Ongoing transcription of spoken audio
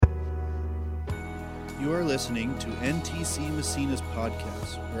You are listening to NTC Massena's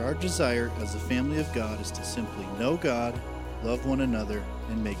podcast, where our desire as the family of God is to simply know God, love one another,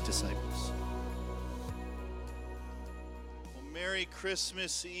 and make disciples. Well, Merry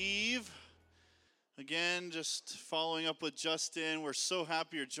Christmas Eve. Again, just following up with Justin. We're so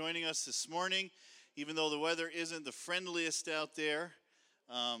happy you're joining us this morning, even though the weather isn't the friendliest out there,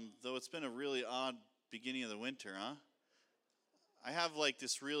 though it's been a really odd beginning of the winter, huh? I have like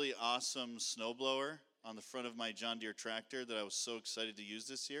this really awesome snowblower on the front of my John Deere tractor that I was so excited to use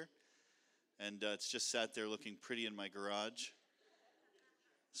this year. And it's just sat there looking pretty in my garage.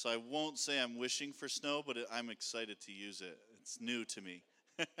 So I won't say I'm wishing for snow, but I'm excited to use it. It's new to me.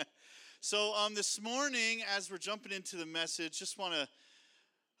 So this morning, as we're jumping into the message, just want to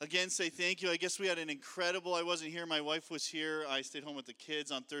again say thank you. I guess we had an incredible, I wasn't here, my wife was here. I stayed home with the kids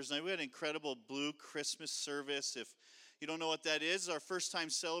on Thursday night. We had an incredible Blue Christmas service. If you don't know what that is, it's our first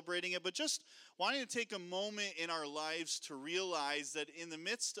time celebrating it, but just wanting to take a moment in our lives to realize that in the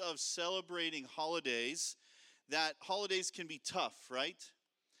midst of celebrating holidays, that holidays can be tough, right?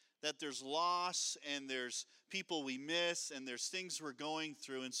 That there's loss and there's people we miss and there's things we're going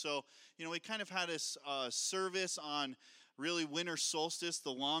through. And so, we kind of had a service on really winter solstice,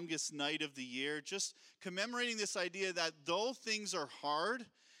 the longest night of the year, just commemorating this idea that though things are hard,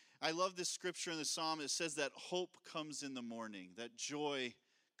 I love this scripture in the Psalm that says that hope comes in the morning, that joy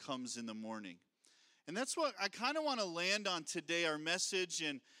comes in the morning. And that's what I kind of want to land on today, our message.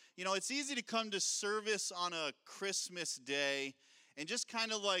 And, it's easy to come to service on a Christmas day and just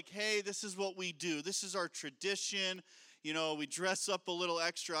kind of like, hey, this is what we do. This is our tradition. We dress up a little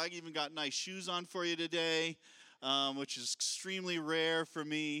extra. I even got nice shoes on for you today, which is extremely rare for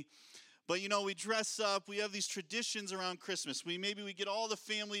me. But, we dress up. We have these traditions around Christmas. Maybe we get all the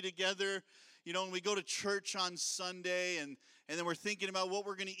family together, and we go to church on Sunday, and then we're thinking about what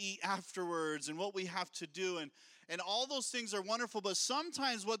we're going to eat afterwards and what we have to do. And all those things are wonderful, but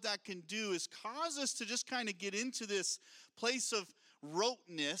sometimes what that can do is cause us to just kind of get into this place of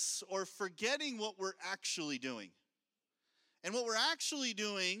roteness or forgetting what we're actually doing. And what we're actually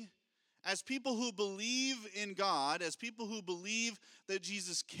doing as people who believe in God, as people who believe that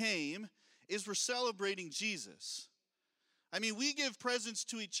Jesus came, is we're celebrating Jesus. I mean, we give presents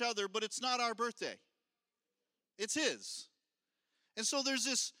to each other, but it's not our birthday. It's His. And so there's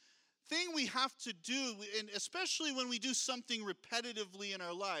this thing we have to do, and especially when we do something repetitively in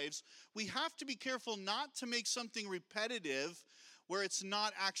our lives, we have to be careful not to make something repetitive where it's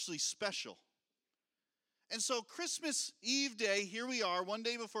not actually special. And so Christmas Eve day, here we are, one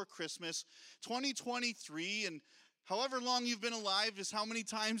day before Christmas, 2023, and however long you've been alive is how many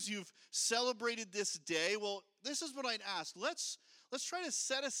times you've celebrated this day. Well, this is what I'd ask. Let's try to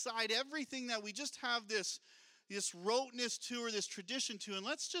set aside everything that we just have this roteness to or this tradition to, and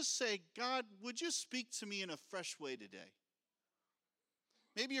let's just say, God, would you speak to me in a fresh way today?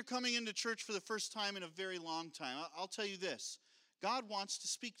 Maybe you're coming into church for the first time in a very long time. I'll tell you this. God wants to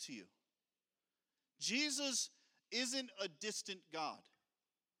speak to you. Jesus isn't a distant God.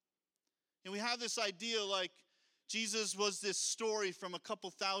 And we have this idea like Jesus was this story from a couple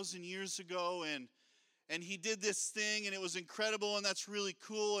thousand years ago, and he did this thing, and it was incredible, and that's really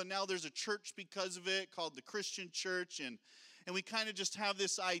cool, and now there's a church because of it called the Christian Church, and we kind of just have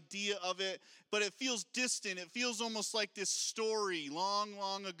this idea of it, but it feels distant. It feels almost like this story long,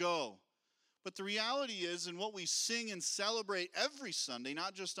 long ago. But the reality is, and what we sing and celebrate every Sunday,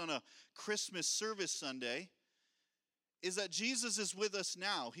 not just on a Christmas service Sunday, is that Jesus is with us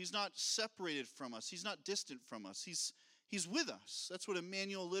now. He's not separated from us. He's not distant from us. He's with us. That's what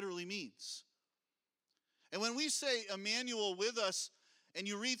Emmanuel literally means. And when we say Emmanuel with us, and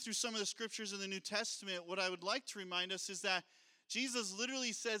you read through some of the scriptures in the New Testament, what I would like to remind us is that Jesus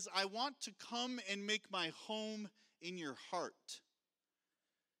literally says, I want to come and make my home in your heart.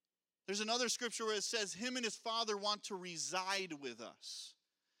 There's another scripture where it says him and his Father want to reside with us.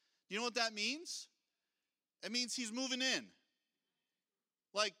 You know what that means? It means he's moving in.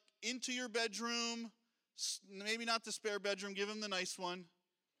 Like into your bedroom, maybe not the spare bedroom, give him the nice one.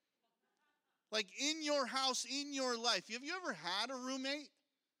 Like in your house, in your life. Have you ever had a roommate?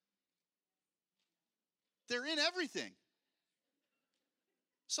 They're in everything.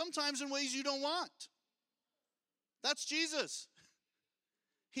 Sometimes in ways you don't want. That's Jesus.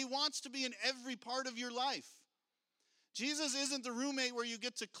 He wants to be in every part of your life. Jesus isn't the roommate where you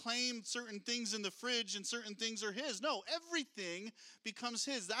get to claim certain things in the fridge and certain things are his. No, everything becomes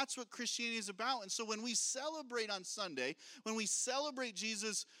his. That's what Christianity is about. And so when we celebrate on Sunday, when we celebrate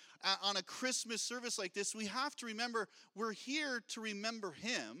Jesus on a Christmas service like this, we have to remember we're here to remember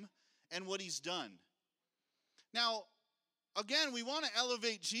him and what he's done. Now, again, we want to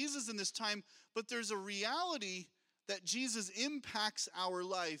elevate Jesus in this time, but there's a reality that Jesus impacts our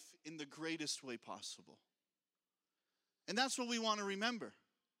life in the greatest way possible. And that's what we want to remember.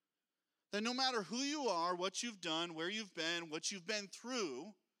 That no matter who you are, what you've done, where you've been, what you've been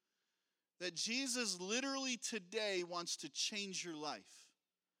through, that Jesus literally today wants to change your life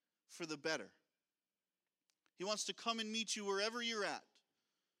for the better. He wants to come and meet you wherever you're at.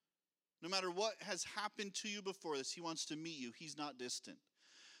 No matter what has happened to you before this, he wants to meet you. He's not distant.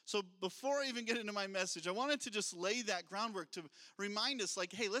 So before I even get into my message, I wanted to just lay that groundwork to remind us,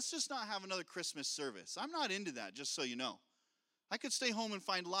 like, hey, let's just not have another Christmas service. I'm not into that, just so you know. I could stay home and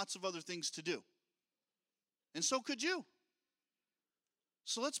find lots of other things to do. And so could you.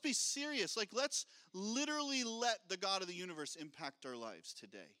 So let's be serious. Like, let's literally let the God of the universe impact our lives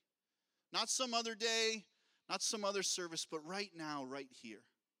today. Not some other day, not some other service, but right now, right here.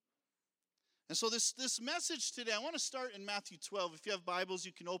 And so this message today, I want to start in Matthew 12. If you have Bibles,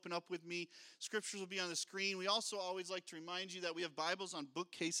 you can open up with me. Scriptures will be on the screen. We also always like to remind you that we have Bibles on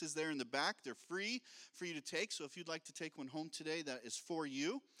bookcases there in the back. They're free for you to take. So if you'd like to take one home today, that is for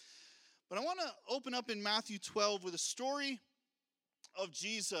you. But I want to open up in Matthew 12 with a story of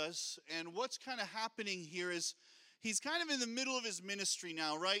Jesus. And what's kind of happening here is he's kind of in the middle of his ministry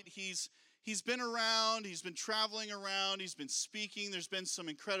now, right? He's been around, he's been traveling around, he's been speaking. There's been some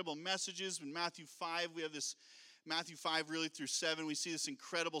incredible messages. In Matthew 5, we have this, Matthew 5 really through 7, we see this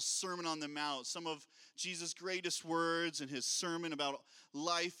incredible Sermon on the Mount, some of Jesus' greatest words and his sermon about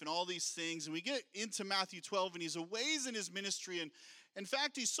life and all these things. And we get into Matthew 12, and he's a ways in his ministry. And in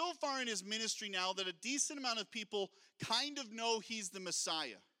fact, he's so far in his ministry now that a decent amount of people kind of know he's the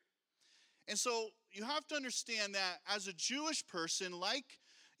Messiah. And so you have to understand that as a Jewish person, like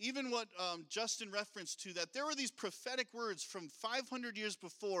even what Justin referenced to, that there were these prophetic words from 500 years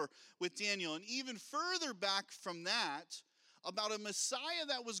before with Daniel, and even further back from that, about a Messiah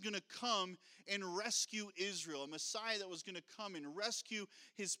that was going to come and rescue Israel, a Messiah that was going to come and rescue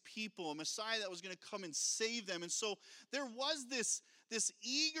his people, a Messiah that was going to come and save them. And so there was this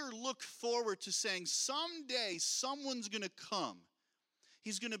eager look forward to saying, someday someone's going to come.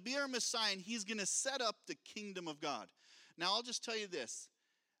 He's going to be our Messiah, and he's going to set up the kingdom of God. Now, I'll just tell you this.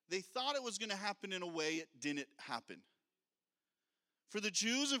 They thought it was going to happen in a way it didn't happen. For the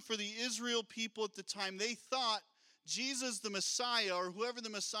Jews and for the Israel people at the time, they thought Jesus, the Messiah, or whoever the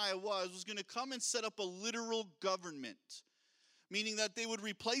Messiah was going to come and set up a literal government. Meaning that they would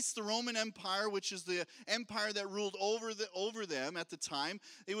replace the Roman Empire, which is the empire that ruled over them at the time.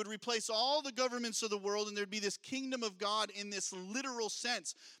 They would replace all the governments of the world, and there'd be this kingdom of God in this literal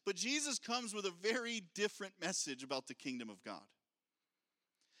sense. But Jesus comes with a very different message about the kingdom of God.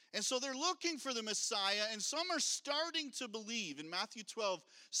 And so they're looking for the Messiah, and some are starting to believe, in Matthew 12,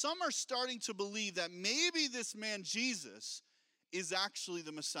 some are starting to believe that maybe this man Jesus is actually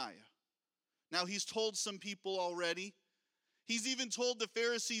the Messiah. Now, he's told some people already. He's even told the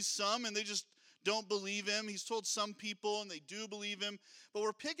Pharisees some, and they just don't believe him. He's told some people, and they do believe him. But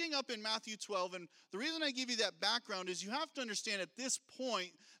we're picking up in Matthew 12, and the reason I give you that background is you have to understand at this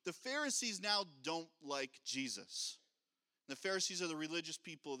point, the Pharisees now don't like Jesus. The Pharisees are the religious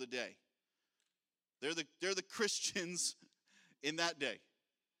people of the day. They're the Christians in that day.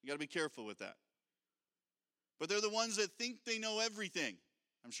 You got to be careful with that. But they're the ones that think they know everything.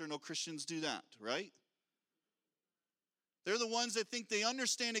 I'm sure no Christians do that, right? They're the ones that think they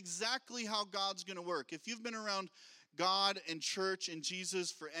understand exactly how God's going to work. If you've been around God and church and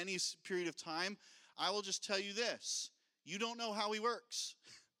Jesus for any period of time, I will just tell you this. You don't know how he works.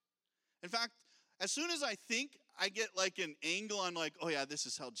 In fact, as soon as I think I get like an angle on like, oh yeah, this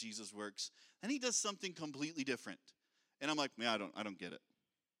is how Jesus works, then he does something completely different. And I'm like, man, I don't get it.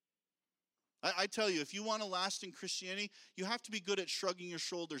 I tell you, if you want to last in Christianity, you have to be good at shrugging your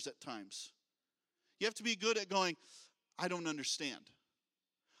shoulders at times. You have to be good at going, I don't understand.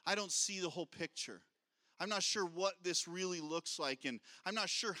 I don't see the whole picture. I'm not sure what this really looks like, and I'm not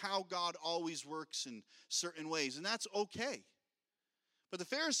sure how God always works in certain ways, and that's okay. But the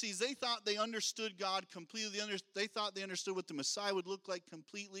Pharisees, they thought they understood God completely. They thought they understood what the Messiah would look like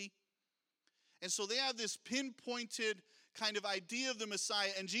completely. And so they have this pinpointed kind of idea of the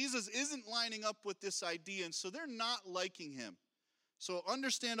Messiah, and Jesus isn't lining up with this idea, and so they're not liking him. So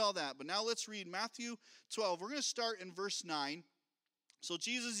understand all that. But now let's read Matthew 12. We're going to start in verse 9. So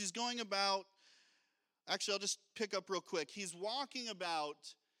Jesus, he's going about, actually I'll just pick up real quick. He's walking about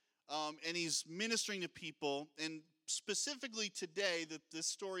and he's ministering to people, and specifically today that this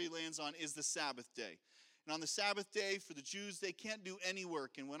story lands on is the Sabbath day. And on the Sabbath day, for the Jews, they can't do any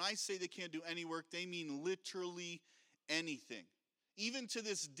work. And when I say they can't do any work, they mean literally anything. Even to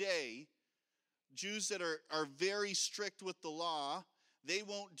this day, Jews that are very strict with the law, they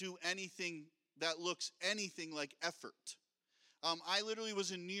won't do anything that looks anything like effort. I literally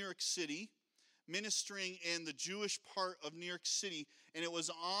was in New York City ministering in the Jewish part of New York City, and it was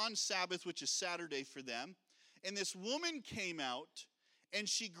on Sabbath, which is Saturday for them. And this woman came out, and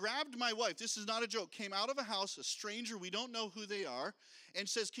she grabbed my wife. This is not a joke. Came out of a house, a stranger, we don't know who they are, and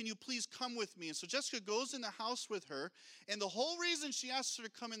says, "Can you please come with me?" And so Jessica goes in the house with her, and the whole reason she asked her to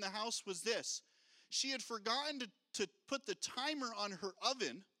come in the house was this. She had forgotten to put the timer on her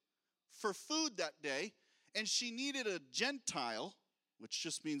oven for food that day, and she needed a Gentile, which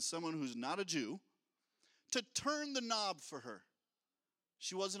just means someone who's not a Jew, to turn the knob for her.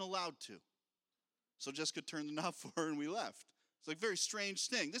 She wasn't allowed to. So Jessica turned the knob for her, and we left. It's like a very strange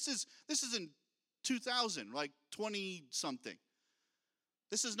thing. This is in 2000, like 20-something.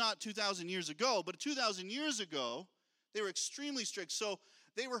 This is not 2,000 years ago, but 2,000 years ago, they were extremely strict. So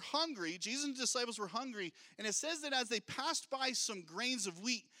they were hungry. Jesus and the disciples were hungry. And it says that as they passed by some grains of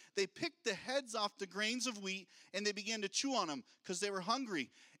wheat, they picked the heads off the grains of wheat, and they began to chew on them because they were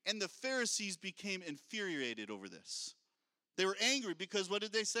hungry. And the Pharisees became infuriated over this. They were angry because what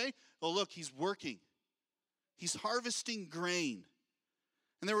did they say? Oh, look, he's working. He's harvesting grain.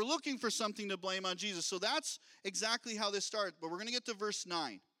 And they were looking for something to blame on Jesus. So that's exactly how this starts. But we're going to get to verse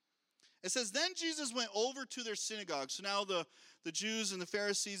 9. It says, then Jesus went over to their synagogue. So now the Jews and the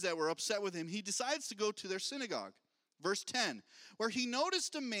Pharisees that were upset with him, he decides to go to their synagogue. Verse 10, where he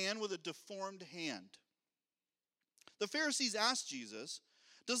noticed a man with a deformed hand. The Pharisees asked Jesus,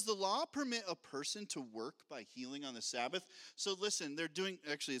 does the law permit a person to work by healing on the Sabbath? So listen,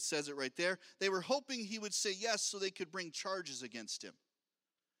 actually it says it right there. They were hoping he would say yes so they could bring charges against him.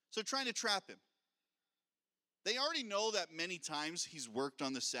 So trying to trap him. They already know that many times he's worked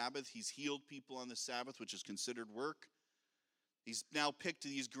on the Sabbath. He's healed people on the Sabbath, which is considered work. He's now picked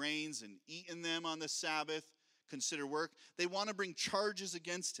these grains and eaten them on the Sabbath, considered work. They want to bring charges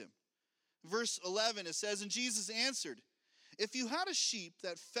against him. Verse 11, it says, and Jesus answered, if you had a sheep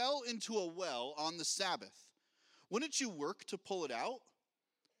that fell into a well on the Sabbath, wouldn't you work to pull it out?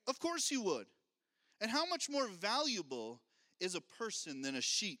 Of course you would. And how much more valuable is a person than a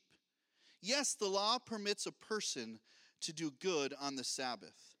sheep? Yes, the law permits a person to do good on the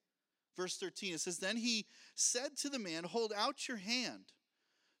Sabbath. Verse 13, it says, then he said to the man, hold out your hand.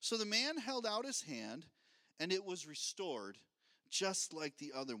 So the man held out his hand, and it was restored, just like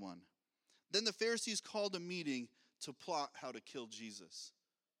the other one. Then the Pharisees called a meeting to plot how to kill Jesus.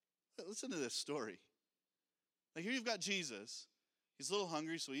 Listen to this story. Like here you've got Jesus. He's a little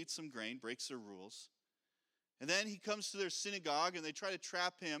hungry, so he eats some grain, breaks their rules. And then he comes to their synagogue, and they try to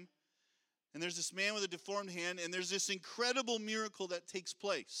trap him. And there's this man with a deformed hand, and there's this incredible miracle that takes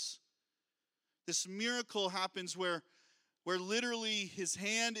place. This miracle happens where literally his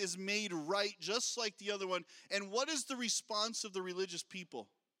hand is made right, just like the other one. And what is the response of the religious people?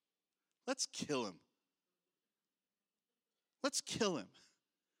 Let's kill him. Let's kill him.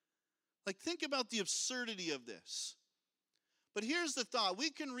 Like, think about the absurdity of this. But here's the thought. We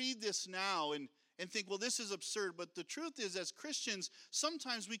can read this now and think, well, this is absurd. But the truth is, as Christians,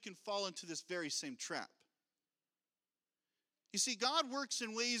 sometimes we can fall into this very same trap. You see, God works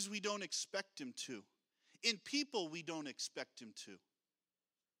in ways we don't expect him to. In people we don't expect him to.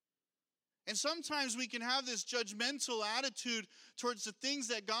 And sometimes we can have this judgmental attitude towards the things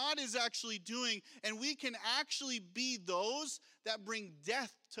that God is actually doing, and we can actually be those that bring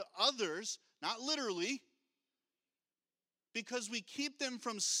death to others, not literally, because we keep them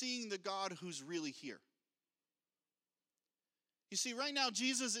from seeing the God who's really here. You see, right now,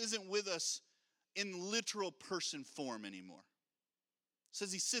 Jesus isn't with us in literal person form anymore. It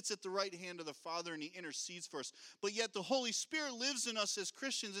says he sits at the right hand of the Father and he intercedes for us. But yet the Holy Spirit lives in us as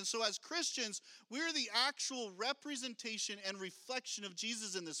Christians. And so as Christians, we're the actual representation and reflection of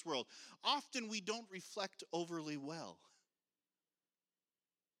Jesus in this world. Often we don't reflect overly well.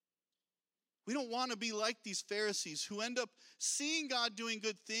 We don't want to be like these Pharisees who end up seeing God doing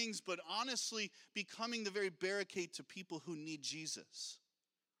good things, but honestly becoming the very barricade to people who need Jesus.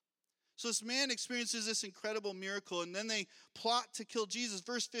 So this man experiences this incredible miracle, and then they plot to kill Jesus.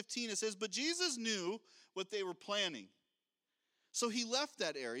 Verse 15, it says, but Jesus knew what they were planning. So he left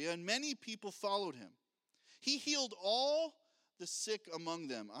that area, and many people followed him. He healed all the sick among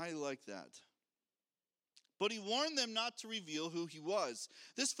them. I like that. But he warned them not to reveal who he was.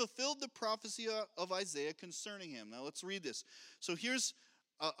 This fulfilled the prophecy of Isaiah concerning him. Now let's read this. So here's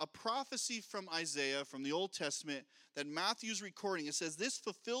a prophecy from Isaiah, from the Old Testament, that Matthew's recording. It says, this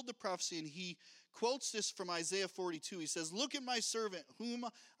fulfilled the prophecy, and he quotes this from Isaiah 42. He says, look at my servant, whom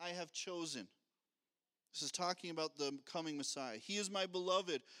I have chosen. This is talking about the coming Messiah. He is my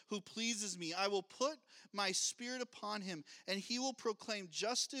beloved who pleases me. I will put my spirit upon him, and he will proclaim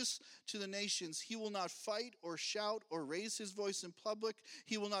justice to the nations. He will not fight or shout or raise his voice in public.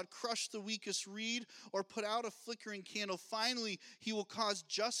 He will not crush the weakest reed or put out a flickering candle. Finally, he will cause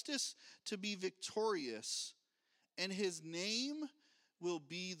justice to be victorious, and his name will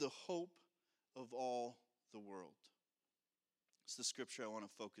be the hope of all the world. It's the scripture I want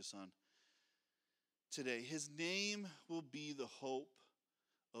to focus on today. His name will be the hope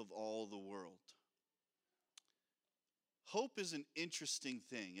of all the world. Hope is an interesting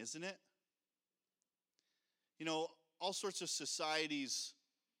thing, isn't it? You know, all sorts of societies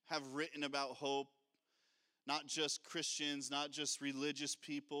have written about hope, not just Christians, not just religious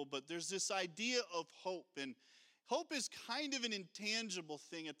people, but there's this idea of hope. And hope is kind of an intangible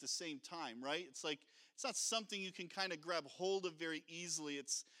thing at the same time, right? It's like, it's not something you can kind of grab hold of very easily.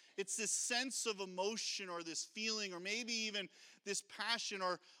 It's this sense of emotion or this feeling or maybe even this passion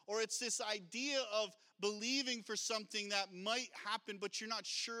or it's this idea of believing for something that might happen, but you're not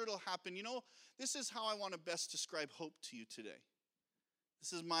sure it'll happen. You know, this is how I want to best describe hope to you today.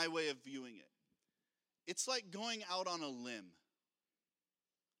 This is my way of viewing it. It's like going out on a limb.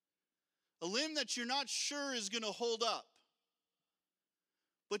 A limb that you're not sure is going to hold up.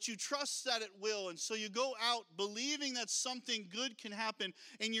 But you trust that it will, and so you go out believing that something good can happen,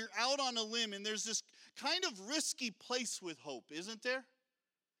 and you're out on a limb, and there's this kind of risky place with hope, isn't there?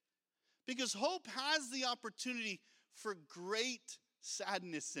 Because hope has the opportunity for great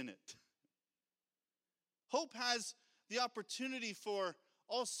sadness in it. Hope has the opportunity for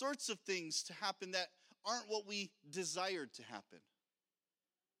all sorts of things to happen that aren't what we desired to happen.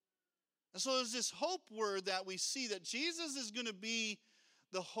 And so there's this hope word that we see that Jesus is going to be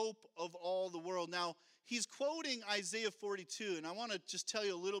the hope of all the world. Now, he's quoting Isaiah 42, and I want to just tell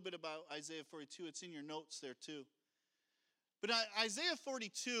you a little bit about Isaiah 42. It's in your notes there too. But Isaiah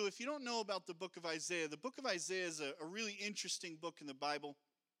 42, if you don't know about the book of Isaiah is a really interesting book in the Bible.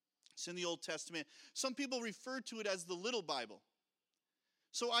 It's in the Old Testament. Some people refer to it as the Little Bible.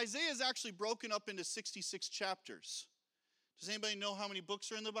 So Isaiah is actually broken up into 66 chapters. Does anybody know how many books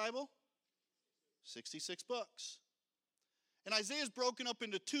are in the Bible? 66 books. And Isaiah is broken up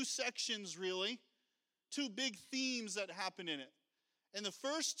into two sections, really. Two big themes that happen in it. And the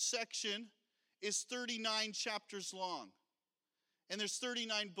first section is 39 chapters long. And there's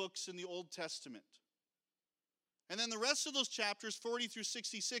 39 books in the Old Testament. And then the rest of those chapters, 40 through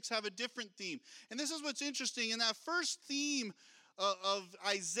 66, have a different theme. And this is what's interesting. In that first theme of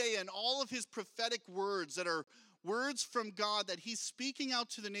Isaiah and all of his prophetic words that are words from God that he's speaking out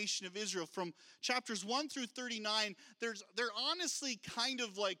to the nation of Israel from chapters 1 through 39, they're honestly kind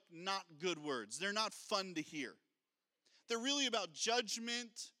of like not good words. They're not fun to hear. They're really about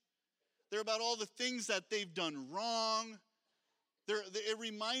judgment. They're about all the things that they've done wrong. It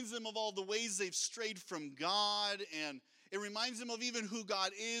reminds them of all the ways they've strayed from God, and it reminds them of even who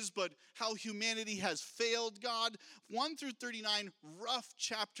God is, but how humanity has failed God. 1 through 39, rough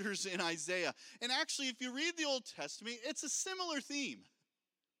chapters in Isaiah. And actually, if you read the Old Testament, it's a similar theme.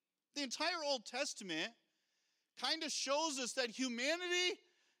 The entire Old Testament kind of shows us that humanity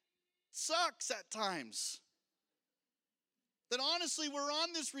sucks at times. That honestly, we're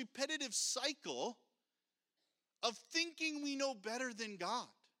on this repetitive cycle of thinking we know better than God.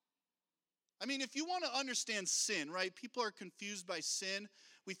 I mean, if you want to understand sin, right? People are confused by sin.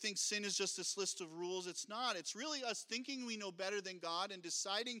 We think sin is just this list of rules. It's not. It's really us thinking we know better than God and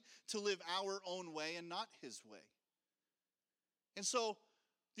deciding to live our own way and not his way. And so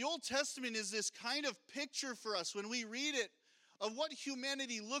the Old Testament is this kind of picture for us when we read it of what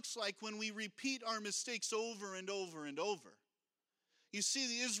humanity looks like when we repeat our mistakes over and over and over. You see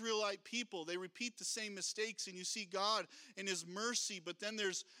the Israelite people, they repeat the same mistakes, and you see God in his mercy, but then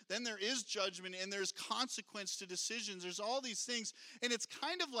there is judgment and there's consequence to decisions. There's all these things, and it's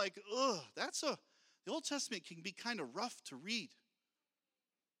kind of like, the Old Testament can be kind of rough to read.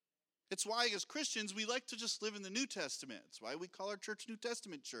 It's why as Christians we like to just live in the New Testament. It's why we call our church New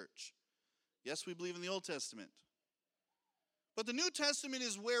Testament church. Yes, we believe in the Old Testament. But the New Testament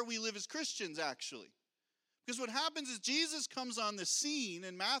is where we live as Christians, actually. Because what happens is Jesus comes on the scene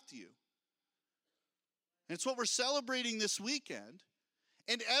in Matthew. And it's what we're celebrating this weekend.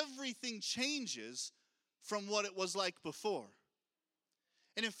 And everything changes from what it was like before.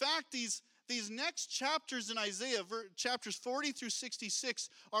 And in fact, these next chapters in Isaiah, chapters 40 through 66,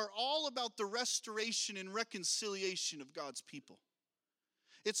 are all about the restoration and reconciliation of God's people.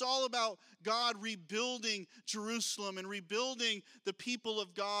 It's all about God rebuilding Jerusalem and rebuilding the people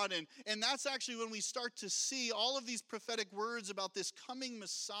of God. And that's actually when we start to see all of these prophetic words about this coming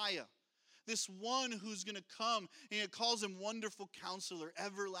Messiah This one who's going to come, and it calls him Wonderful Counselor,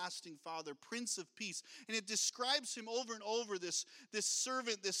 Everlasting Father, Prince of Peace. And it describes him over and over, this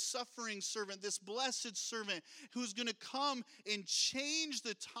servant, this suffering servant, this blessed servant who's going to come and change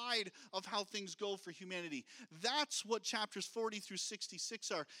the tide of how things go for humanity. That's what chapters 40 through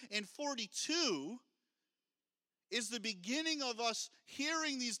 66 are. And 42 is the beginning of us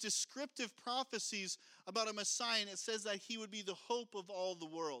hearing these descriptive prophecies about a Messiah, and it says that he would be the hope of all the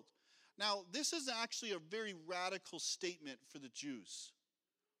world. Now, this is actually a very radical statement for the Jews.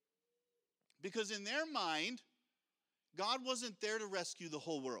 Because in their mind, God wasn't there to rescue the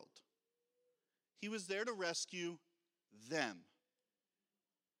whole world. He was there to rescue them.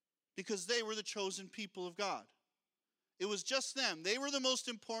 Because they were the chosen people of God. It was just them. They were the most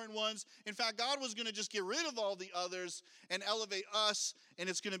important ones. In fact, God was going to just get rid of all the others and elevate us, and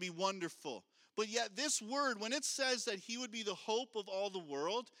it's going to be wonderful. But yet this word, when it says that he would be the hope of all the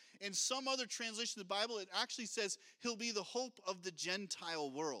world, in some other translation of the Bible, it actually says he'll be the hope of the Gentile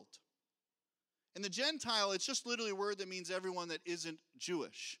world. And the Gentile, it's just literally a word that means everyone that isn't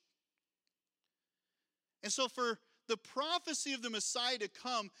Jewish. And so for the prophecy of the Messiah to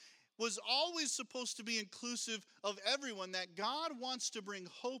come, was always supposed to be inclusive of everyone, that God wants to bring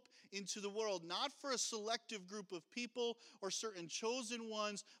hope into the world, not for a selective group of people or certain chosen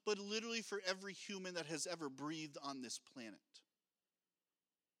ones, but literally for every human that has ever breathed on this planet.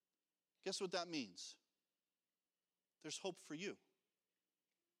 Guess what that means? There's hope for you.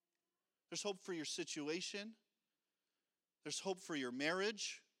 There's hope for your situation. There's hope for your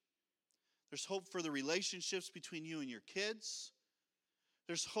marriage. There's hope for the relationships between you and your kids.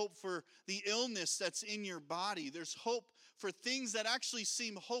 There's hope for the illness that's in your body. There's hope for things that actually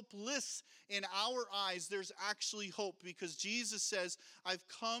seem hopeless in our eyes. There's actually hope because Jesus says, I've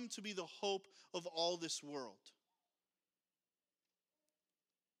come to be the hope of all this world.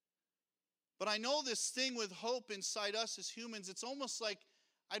 But I know this thing with hope inside us as humans, it's almost like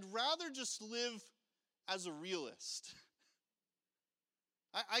I'd rather just live as a realist.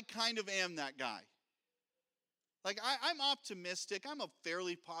 I kind of am that guy. Like, I'm optimistic. I'm a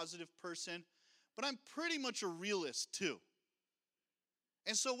fairly positive person, but I'm pretty much a realist too.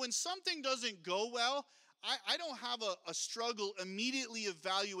 And so when something doesn't go well, I don't have a struggle immediately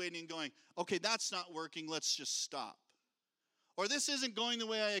evaluating and going, okay, that's not working, let's just stop. Or this isn't going the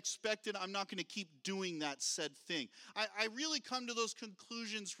way I expected, I'm not going to keep doing that said thing. I really come to those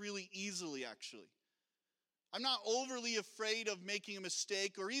conclusions really easily, actually. I'm not overly afraid of making a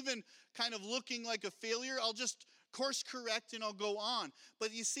mistake or even kind of looking like a failure. I'll just course correct and I'll go on.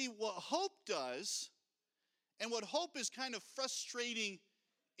 But you see, what hope does, and what hope is kind of frustrating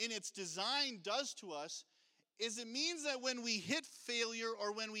in its design does to us, is it means that when we hit failure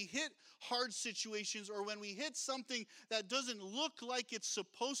or when we hit hard situations or when we hit something that doesn't look like it's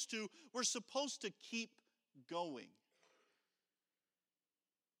supposed to, we're supposed to keep going.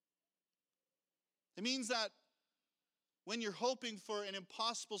 It means that when you're hoping for an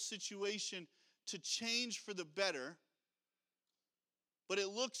impossible situation to change for the better, but it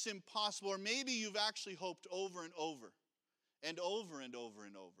looks impossible, or maybe you've actually hoped over and over and over and over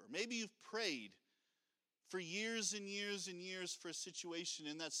and over. Maybe you've prayed for years and years and years for a situation,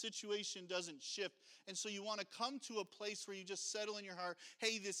 and that situation doesn't shift. And so you want to come to a place where you just settle in your heart,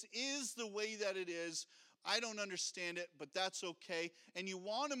 hey, this is the way that it is. I don't understand it, but that's okay. And you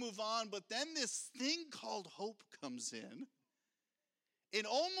want to move on, but then this thing called hope comes in. It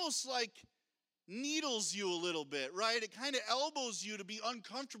almost like needles you a little bit, right? It kind of elbows you to be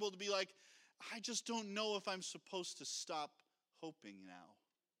uncomfortable, to be like, I just don't know if I'm supposed to stop hoping now.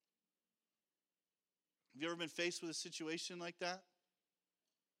 Have you ever been faced with a situation like that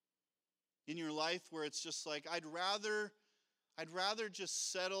in your life where it's just like, I'd rather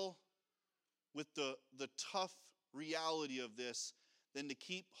just settle with the tough reality of this than to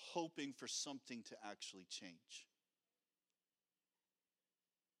keep hoping for something to actually change?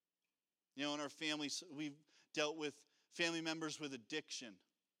 You know, in our families, we've dealt with family members with addiction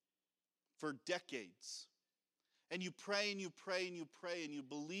for decades. And you pray and you pray and you pray and you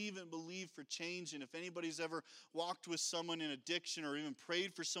believe and believe for change. And if anybody's ever walked with someone in addiction or even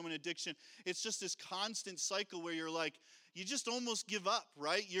prayed for someone in addiction, it's just this constant cycle where you're like, you just almost give up,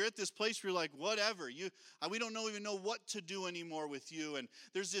 right? You're at this place where you're like, whatever. We don't even know what to do anymore with you. And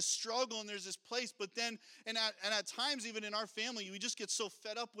there's this struggle and there's this place. But then, and at times, even in our family, we just get so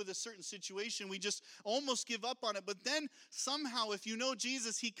fed up with a certain situation, we just almost give up on it. But then somehow, if you know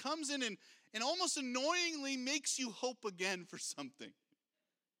Jesus, he comes in and almost annoyingly makes you hope again for something.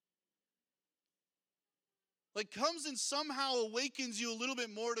 Like comes and somehow awakens you a little bit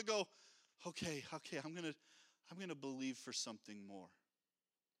more to go, okay, I'm gonna believe for something more.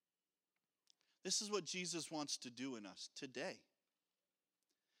 This is what Jesus wants to do in us today.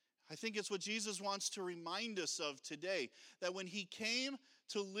 I think it's what Jesus wants to remind us of today, that when he came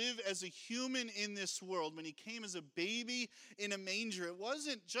to live as a human in this world, when he came as a baby in a manger, it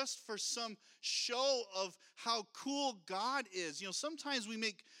wasn't just for some show of how cool God is. You know, sometimes we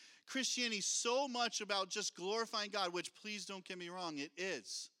make Christianity so much about just glorifying God, which, please don't get me wrong, it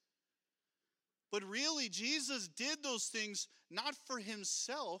is. But really, Jesus did those things not for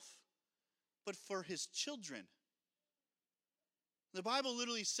himself, but for his children. The Bible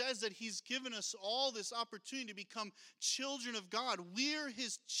literally says that he's given us all this opportunity to become children of God. We're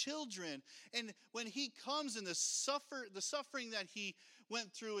his children. And when he comes and the suffering that he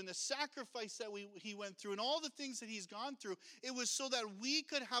went through and the sacrifice that he went through and all the things that he's gone through, it was so that we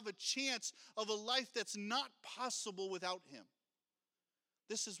could have a chance of a life that's not possible without him.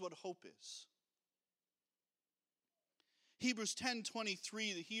 This is what hope is. Hebrews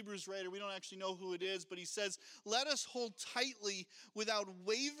 10:23, the Hebrews writer, we don't actually know who it is, but he says, "Let us hold tightly without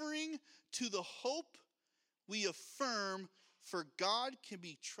wavering to the hope we affirm, for God can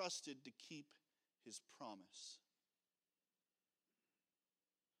be trusted to keep his promise."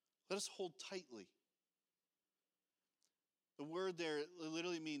 Let us hold tightly. The word there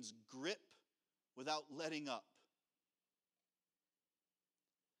literally means grip without letting up.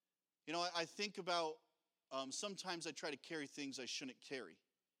 You know, I think about sometimes I try to carry things I shouldn't carry.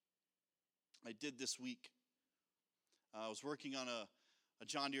 I did this week. I was working on a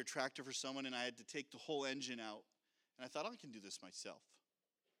John Deere tractor for someone, and I had to take the whole engine out. And I thought, I can do this myself.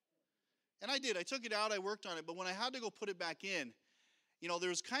 And I did. I took it out. I worked on it. But when I had to go put it back in, you know, there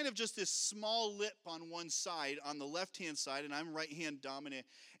was kind of just this small lip on one side, on the left-hand side, and I'm right-hand dominant.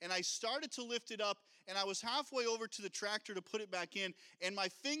 And I started to lift it up, and I was halfway over to the tractor to put it back in, and my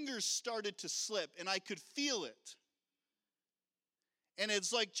fingers started to slip, and I could feel it. And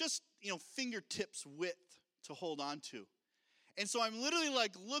it's like just, you know, fingertips width to hold on to. And so I'm literally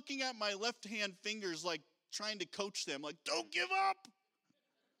like looking at my left-hand fingers, like trying to coach them, like, don't give up.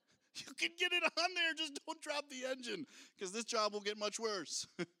 You can get it on there, just don't drop the engine, because this job will get much worse.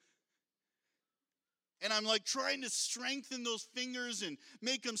 And I'm like trying to strengthen those fingers and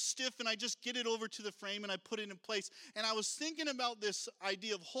make them stiff, and I just get it over to the frame and I put it in place. And I was thinking about this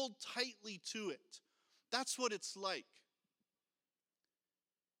idea of hold tightly to it. That's what it's like.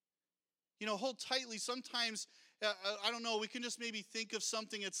 You know, hold tightly. Sometimes, I don't know, we can just maybe think of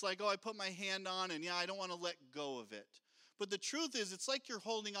something. It's like, oh, I put my hand on and yeah, I don't want to let go of it. But the truth is, it's like you're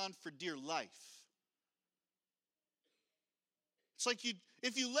holding on for dear life. It's like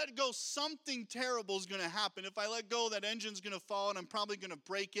if you let go, something terrible is going to happen. If I let go, that engine's going to fall and I'm probably going to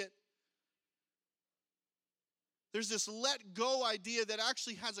break it. There's this let go idea that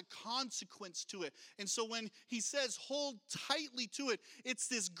actually has a consequence to it. And so when he says hold tightly to it, it's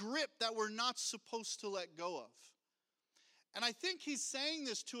this grip that we're not supposed to let go of. And I think he's saying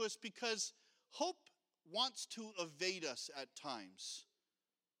this to us because hope wants to evade us at times.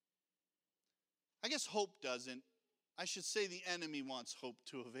 I guess hope doesn't. I should say the enemy wants hope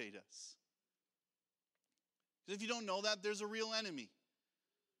to evade us. Because if you don't know that, there's a real enemy.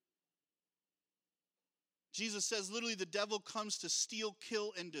 Jesus says literally the devil comes to steal,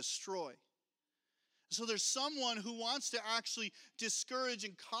 kill, and destroy. So there's someone who wants to actually discourage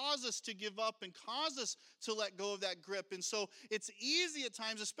and cause us to give up and cause us to let go of that grip. And so it's easy at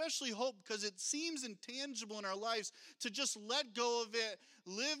times, especially hope, because it seems intangible in our lives, to just let go of it,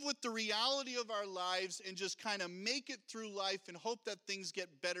 live with the reality of our lives, and just kind of make it through life and hope that things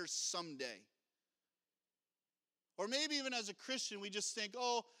get better someday. Or maybe even as a Christian, we just think,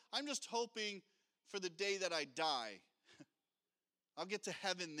 oh, I'm just hoping for the day that I die. I'll get to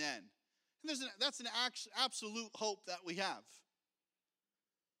heaven then. And that's an absolute hope that we have.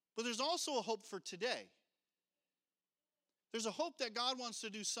 But there's also a hope for today. There's a hope that God wants to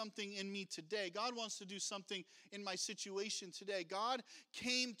do something in me today. God wants to do something in my situation today. God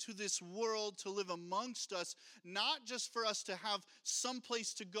came to this world to live amongst us, not just for us to have some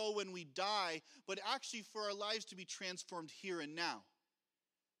place to go when we die, but actually for our lives to be transformed here and now.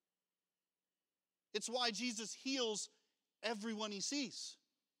 It's why Jesus heals everyone he sees.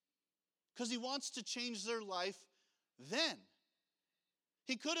 Because he wants to change their life then.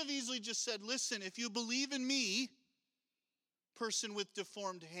 He could have easily just said, listen, if you believe in me, person with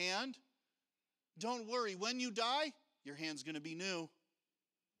deformed hand, don't worry, when you die, your hand's going to be new.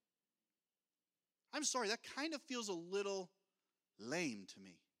 I'm sorry, that kind of feels a little lame to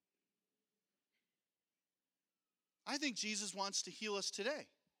me. I think Jesus wants to heal us today.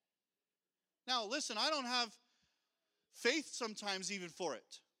 Now, listen, I don't have faith sometimes even for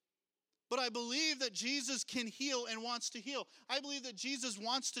it. But I believe that Jesus can heal and wants to heal. I believe that Jesus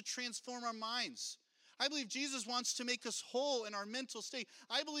wants to transform our minds. I believe Jesus wants to make us whole in our mental state.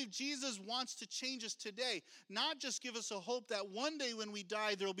 I believe Jesus wants to change us today, not just give us a hope that one day when we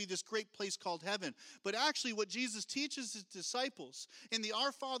die, there will be this great place called heaven. But actually what Jesus teaches his disciples in the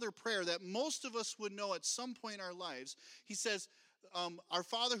Our Father prayer that most of us would know at some point in our lives, he says, Our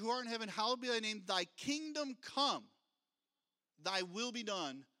Father who art in heaven, hallowed be thy name, thy kingdom come, thy will be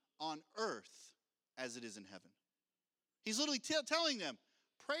done on earth as it is in heaven. He's literally telling them,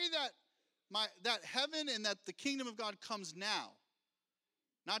 pray that heaven and that the kingdom of God comes now,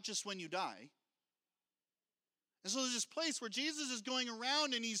 not just when you die. And so there's this place where Jesus is going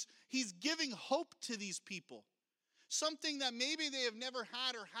around and he's giving hope to these people. Something that maybe they have never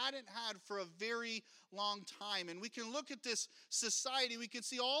had or hadn't had for a very long time. And we can look at this society, we can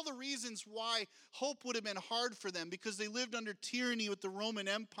see all the reasons why hope would have been hard for them, because they lived under tyranny with the Roman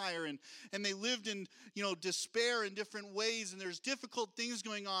Empire, and they lived in, despair in different ways, and there's difficult things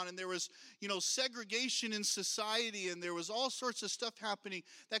going on, and there was, segregation in society, and there was all sorts of stuff happening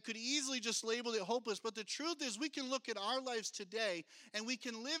that could easily just label it hopeless. But the truth is, we can look at our lives today, and we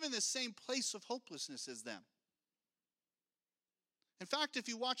can live in the same place of hopelessness as them. In fact, if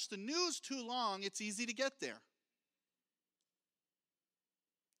you watch the news too long, it's easy to get there.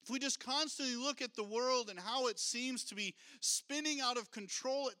 If we just constantly look at the world and how it seems to be spinning out of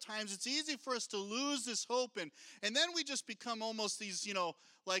control at times, it's easy for us to lose this hope. And then we just become almost these,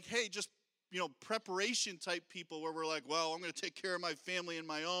 preparation type people where we're like, well, I'm going to take care of my family and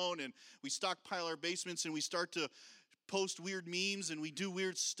my own. And we stockpile our basements and we start to post weird memes and we do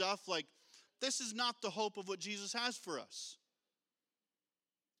weird stuff. Like, this is not the hope of what Jesus has for us.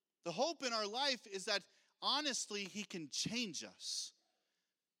 The hope in our life is that, honestly, he can change us.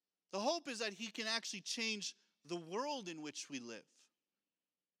 The hope is that he can actually change the world in which we live.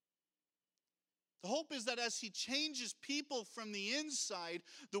 The hope is that as he changes people from the inside,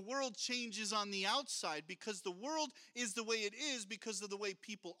 the world changes on the outside, because the world is the way it is because of the way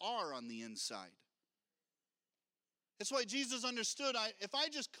people are on the inside. That's why Jesus understood, if I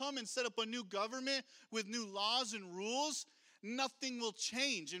just come and set up a new government with new laws and rules, nothing will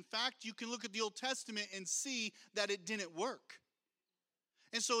change. In fact, you can look at the Old Testament and see that it didn't work.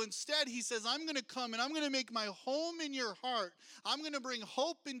 And so instead, he says, I'm going to come and I'm going to make my home in your heart. I'm going to bring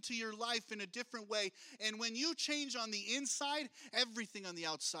hope into your life in a different way. And when you change on the inside, everything on the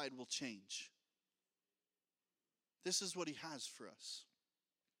outside will change. This is what he has for us.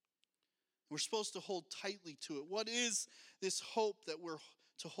 We're supposed to hold tightly to it. What is this hope that we're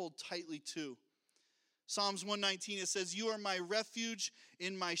to hold tightly to? Psalms 119, it says, you are my refuge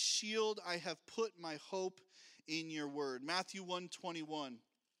and my shield. I have put my hope in your word. Matthew 1:21.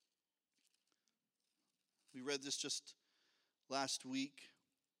 We read this just last week.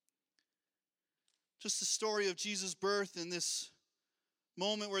 Just the story of Jesus' birth and this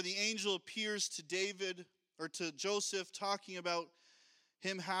moment where the angel appears to David or to Joseph, talking about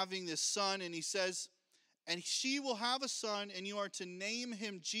him having this son. And he says, and she will have a son, and you are to name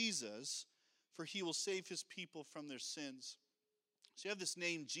him Jesus, for he will save his people from their sins. So you have this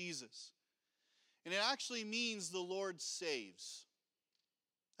name, Jesus. And it actually means the Lord saves.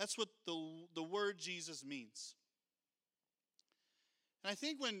 That's what the word Jesus means. And I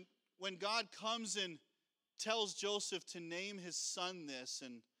think when God comes and tells Joseph to name his son this,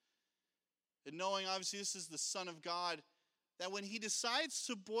 and knowing obviously this is the Son of God, that when he decides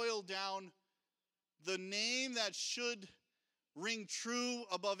to boil down the name that should ring true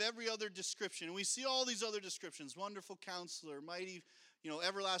above every other description. And we see all these other descriptions: Wonderful Counselor, Mighty,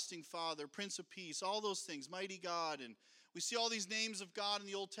 Everlasting Father, Prince of Peace, all those things, Mighty God. And we see all these names of God in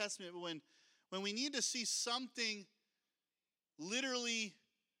the Old Testament. But when we need to see something literally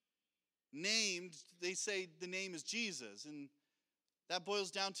named, they say the name is Jesus. And that boils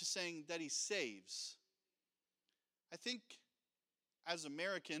down to saying that he saves. I think as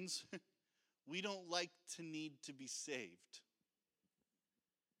Americans, we don't like to need to be saved.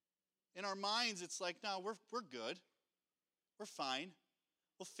 In our minds, it's like, no, we're good. We're fine.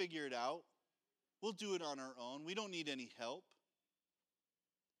 We'll figure it out. We'll do it on our own. We don't need any help.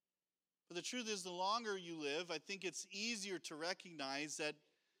 But the truth is, the longer you live, I think it's easier to recognize that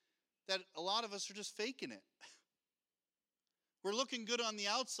a lot of us are just faking it. We're looking good on the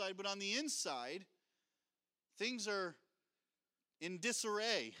outside, but on the inside, things are in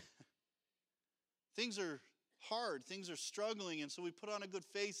disarray. Things are hard. Things are struggling. And so we put on a good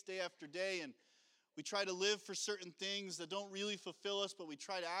face day after day, and we try to live for certain things that don't really fulfill us, but we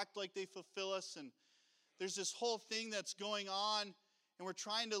try to act like they fulfill us. And there's this whole thing that's going on, and we're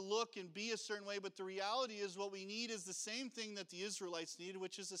trying to look and be a certain way, but the reality is what we need is the same thing that the Israelites needed,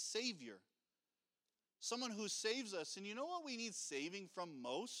 which is a Savior. Someone who saves us. And you know what we need saving from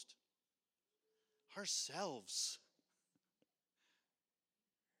most? Ourselves.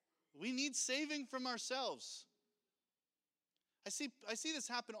 We need saving from ourselves. I see this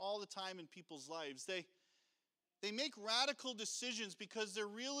happen all the time in people's lives. They make radical decisions because they're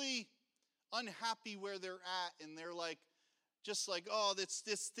really unhappy where they're at, and they're like, just like, oh, it's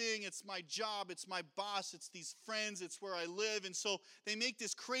this thing, it's my job, it's my boss, it's these friends, it's where I live. And so they make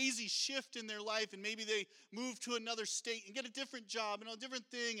this crazy shift in their life, and maybe they move to another state and get a different job and a different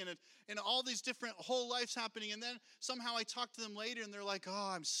thing, and all these different whole life's happening. And then somehow I talk to them later, and they're like,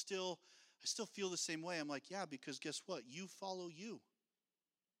 oh, I still feel the same way. I'm like, yeah, because guess what? You follow you.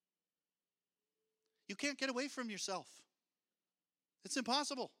 You can't get away from yourself. It's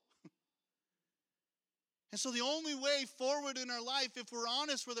impossible. And so the only way forward in our life, if we're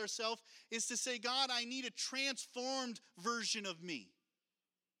honest with ourselves, is to say, God, I need a transformed version of me.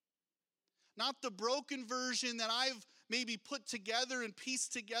 Not the broken version that I've maybe put together and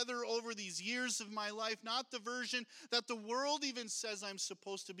pieced together over these years of my life. Not the version that the world even says I'm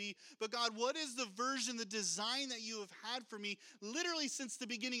supposed to be. But God, what is the version, the design that you have had for me literally since the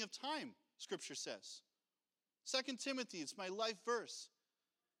beginning of time, Scripture says. 2 Timothy, it's my life verse.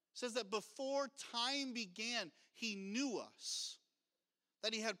 Says that before time began, he knew us,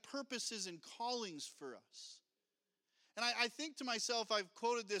 that he had purposes and callings for us. And I think to myself, I've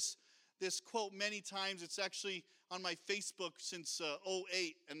quoted this quote many times. It's actually on my Facebook since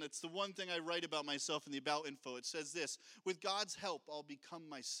 2008, and it's the one thing I write about myself in the About info. It says this: with God's help, I'll become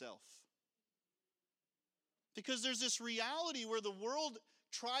myself. Because there's this reality where the world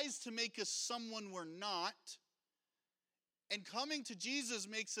tries to make us someone we're not, and coming to Jesus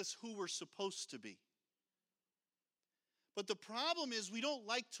makes us who we're supposed to be. But the problem is we don't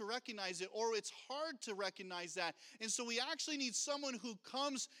like to recognize it, or it's hard to recognize that. And so we actually need someone who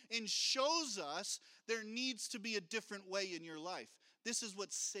comes and shows us there needs to be a different way in your life. This is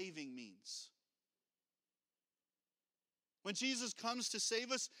what saving means. When Jesus comes to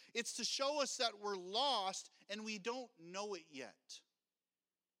save us, it's to show us that we're lost and we don't know it yet.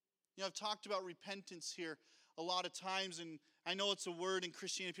 You know, I've talked about repentance here a lot of times, and I know it's a word in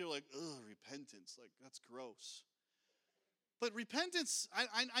Christianity. People are like, ugh, repentance, like that's gross. But repentance,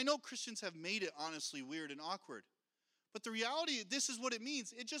 I know Christians have made it honestly weird and awkward. But the reality, this is what it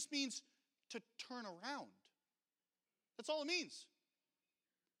means. It just means to turn around. That's all it means.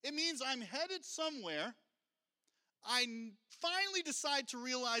 It means I'm headed somewhere. I finally decide to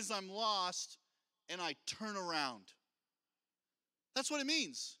realize I'm lost, and I turn around. That's what it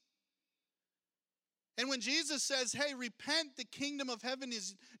means. And when Jesus says, hey, repent, the kingdom of heaven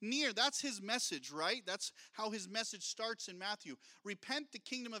is near, that's his message, right? That's how his message starts in Matthew. Repent, the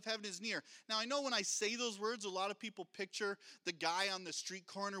kingdom of heaven is near. Now, I know when I say those words, a lot of people picture the guy on the street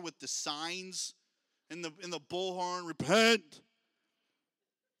corner with the signs and the bullhorn, repent.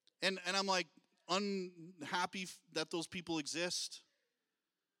 And I'm like unhappy that those people exist.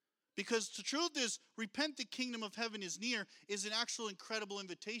 Because the truth is, repent, the kingdom of heaven is near is an actual incredible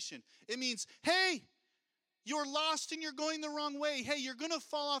invitation. It means, hey, you're lost and you're going the wrong way. Hey, you're going to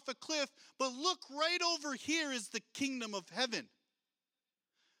fall off a cliff, but look right over here is the kingdom of heaven.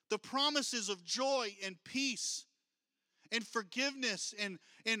 The promises of joy and peace and forgiveness and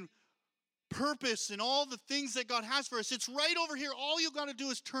purpose and all the things that God has for us. It's right over here. All you got to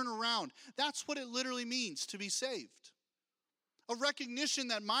do is turn around. That's what it literally means to be saved. A recognition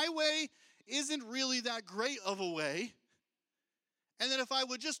that my way isn't really that great of a way. And that if I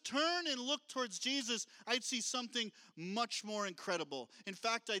would just turn and look towards Jesus, I'd see something much more incredible. In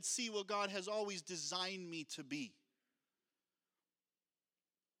fact, I'd see what God has always designed me to be.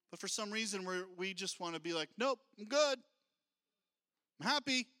 But for some reason, we just want to be like, nope, I'm good. I'm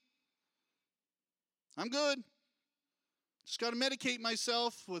happy. I'm good. Just got to medicate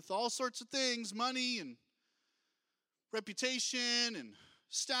myself with all sorts of things, money and reputation and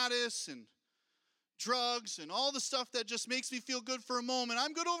status and drugs and all the stuff that just makes me feel good for a moment.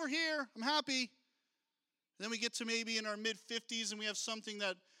 I'm good over here. I'm happy. And then we get to maybe in our mid-50s and we have something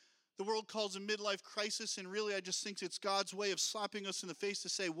that the world calls a midlife crisis, and really I just think it's God's way of slapping us in the face to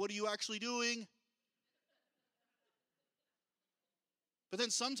say, what are you actually doing? But then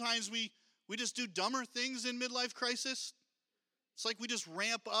sometimes we just do dumber things in midlife crisis. It's like we just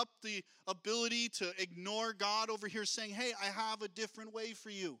ramp up the ability to ignore God over here saying, hey, I have a different way for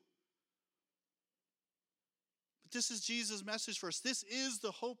you. This is Jesus' message for us. This is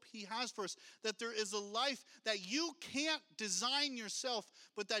the hope he has for us, that there is a life that you can't design yourself,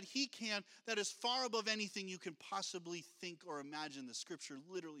 but that he can, that is far above anything you can possibly think or imagine. The scripture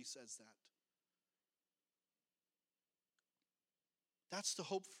literally says that. That's the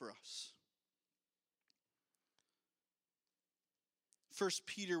hope for us. 1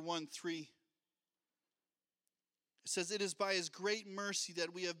 Peter 1:3. It says, it is by his great mercy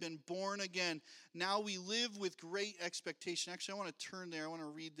that we have been born again. Now we live with great expectation. Actually, I want to turn there. I want to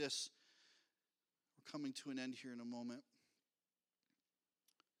read this. We're coming to an end here in a moment.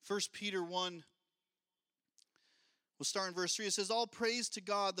 1 Peter 1. We'll start in verse 3. It says, all praise to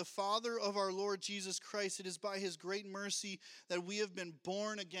God, the Father of our Lord Jesus Christ. It is by his great mercy that we have been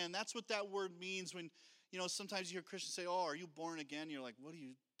born again. That's what that word means when, sometimes you hear Christians say, oh, are you born again? You're like, what are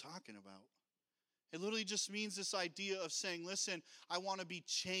you talking about? It literally just means this idea of saying, listen, I want to be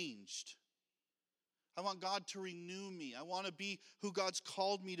changed. I want God to renew me. I want to be who God's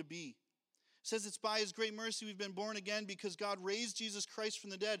called me to be. It says it's by his great mercy we've been born again because God raised Jesus Christ from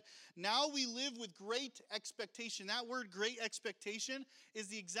the dead. Now we live with great expectation. That word, great expectation, is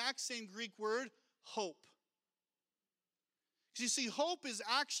the exact same Greek word, hope. Because you see, hope is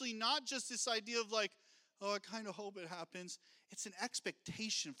actually not just this idea of like, oh, I kind of hope it happens. It's an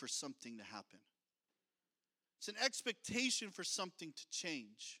expectation for something to happen. It's an expectation for something to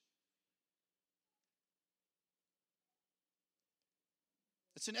change.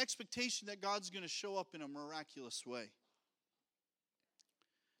 It's an expectation that God's going to show up in a miraculous way.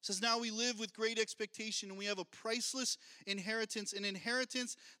 It says, now we live with great expectation, and we have a priceless inheritance, an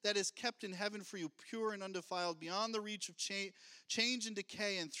inheritance that is kept in heaven for you, pure and undefiled, beyond the reach of change and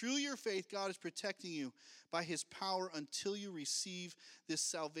decay. And through your faith, God is protecting you by his power until you receive this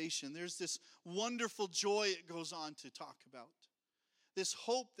salvation. There's this wonderful joy it goes on to talk about. This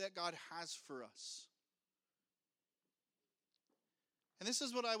hope that God has for us. And this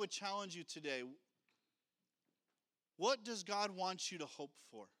is what I would challenge you today. What does God want you to hope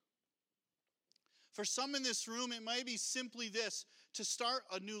for? For some in this room, it might be simply this, to start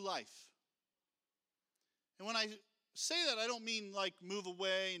a new life. And when I say that, I don't mean like move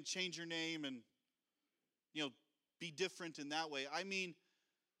away and change your name and, be different in that way. I mean,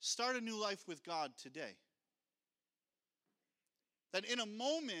 start a new life with God today. That in a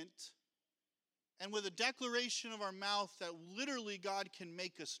moment, and with a declaration of our mouth, that literally God can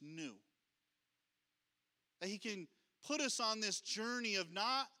make us new. That he can put us on this journey of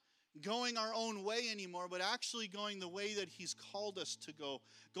not going our own way anymore, but actually going the way that he's called us to go,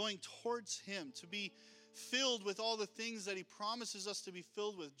 going towards him, to be filled with all the things that he promises us to be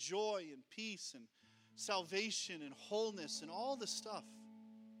filled with, joy and peace and salvation and wholeness and all the stuff.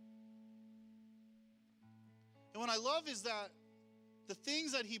 And what I love is that the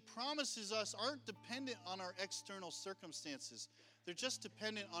things that he promises us aren't dependent on our external circumstances. They're just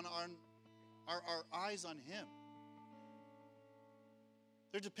dependent on our eyes on him.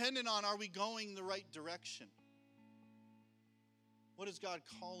 They're dependent on, are we going the right direction? What is God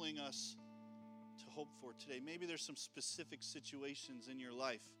calling us to hope for today? Maybe there's some specific situations in your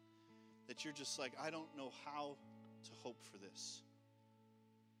life that you're just like, I don't know how to hope for this.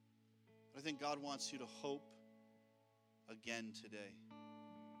 But I think God wants you to hope again today.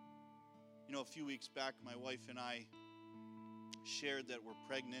 A few weeks back, my wife and I shared that we're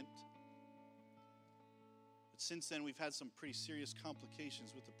pregnant. But since then, we've had some pretty serious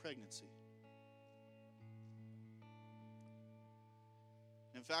complications with the pregnancy.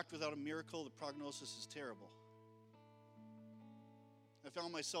 In fact, without a miracle, the prognosis is terrible. I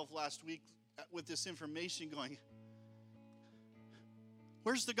found myself last week with this information going,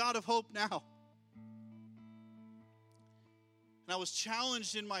 where's the God of hope now? And I was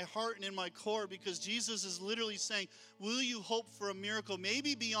challenged in my heart and in my core because Jesus is literally saying, will you hope for a miracle?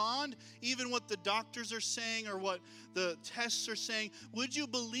 Maybe beyond even what the doctors are saying or what the tests are saying. Would you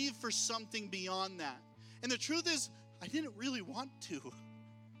believe for something beyond that? And the truth is, I didn't really want to.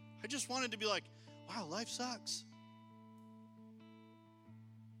 I just wanted to be like, wow, life sucks.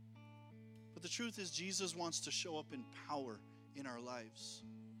 But the truth is, Jesus wants to show up in power in our lives.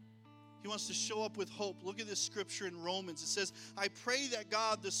 He wants to show up with hope. Look at this scripture in Romans. It says, I pray that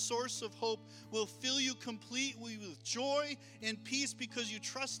God, the source of hope, will fill you completely with joy and peace because you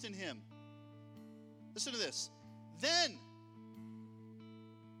trust in him. Listen to this. Then,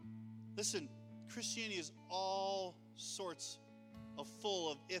 listen, Christianity is all sorts of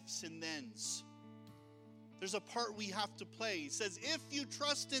full of ifs and thens. There's a part we have to play. It says, if you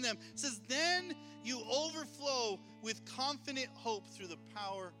trust in them. It says, then you overflow with confident hope through the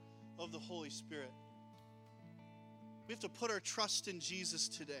power of the Holy Spirit. We have to put our trust in Jesus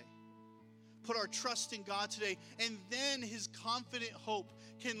today. put our trust in God today, and then his confident hope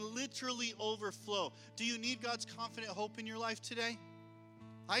can literally overflow. Do you need God's confident hope in your life today?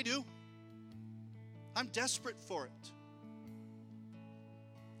 I do. I'm desperate for it.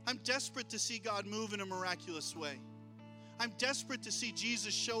 I'm desperate to see God move in a miraculous way. I'm desperate to see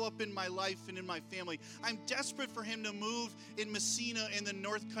Jesus show up in my life and in my family. I'm desperate for him to move in Messina, in the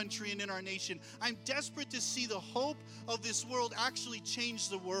North Country, and in our nation. I'm desperate to see the hope of this world actually change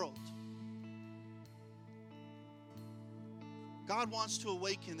the world. God wants to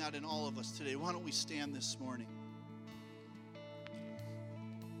awaken that in all of us today. Why don't we stand this morning?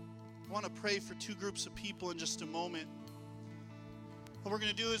 I want to pray for two groups of people in just a moment. What we're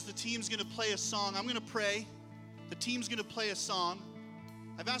going to do is the team's going to play a song. I'm going to pray. The team's going to play a song.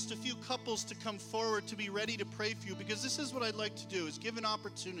 I've asked a few couples to come forward to be ready to pray for you, because this is what I'd like to do, is give an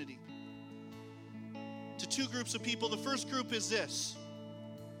opportunity to two groups of people. The first group is this.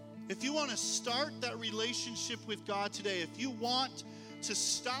 If you want to start that relationship with God today, if you want to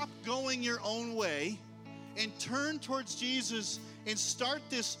stop going your own way and turn towards Jesus and start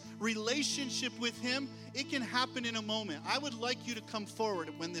this relationship with him, it can happen in a moment. I would like you to come forward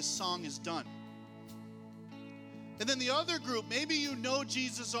when this song is done. And then the other group, maybe you know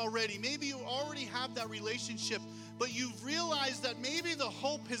Jesus already. Maybe you already have that relationship, but you've realized that maybe the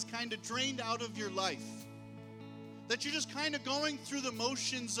hope has kind of drained out of your life. That you're just kind of going through the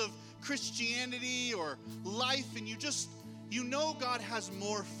motions of Christianity or life, and you know God has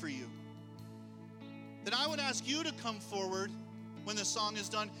more for you. Then I would ask you to come forward when the song is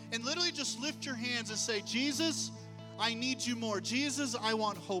done and literally just lift your hands and say, Jesus, I need you more. Jesus, I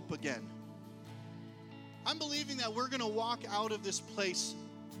want hope again. I'm believing that we're going to walk out of this place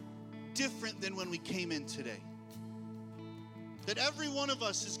different than when we came in today. That every one of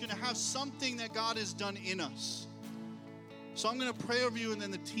us is going to have something that God has done in us. So I'm going to pray over you, and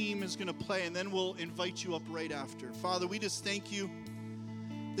then the team is going to play, and then we'll invite you up right after. Father, we just thank you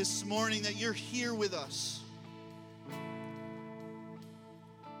this morning that you're here with us.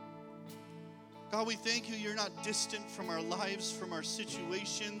 God, we thank you you're not distant from our lives, from our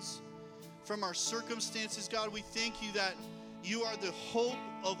situations, from our circumstances. God, we thank you that you are the hope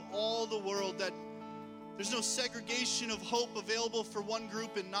of all the world, that there's no segregation of hope available for one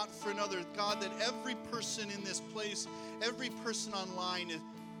group and not for another. God, that every person in this place, every person online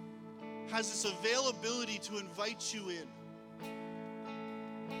has this availability to invite you in.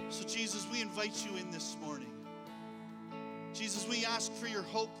 So Jesus, we invite you in this morning. Jesus, we ask for your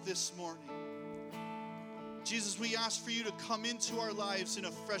hope this morning. Jesus, we ask for you to come into our lives in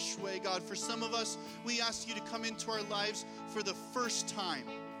a fresh way. God, for some of us, we ask you to come into our lives for the first time.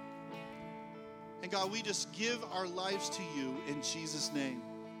 And God, we just give our lives to you in Jesus' name.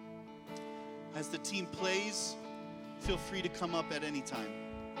 As the team plays, feel free to come up at any time.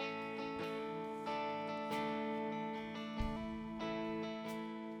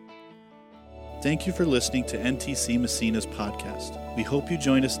 Thank you for listening to NTC Messina's podcast. We hope you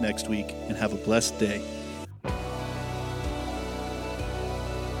join us next week and have a blessed day.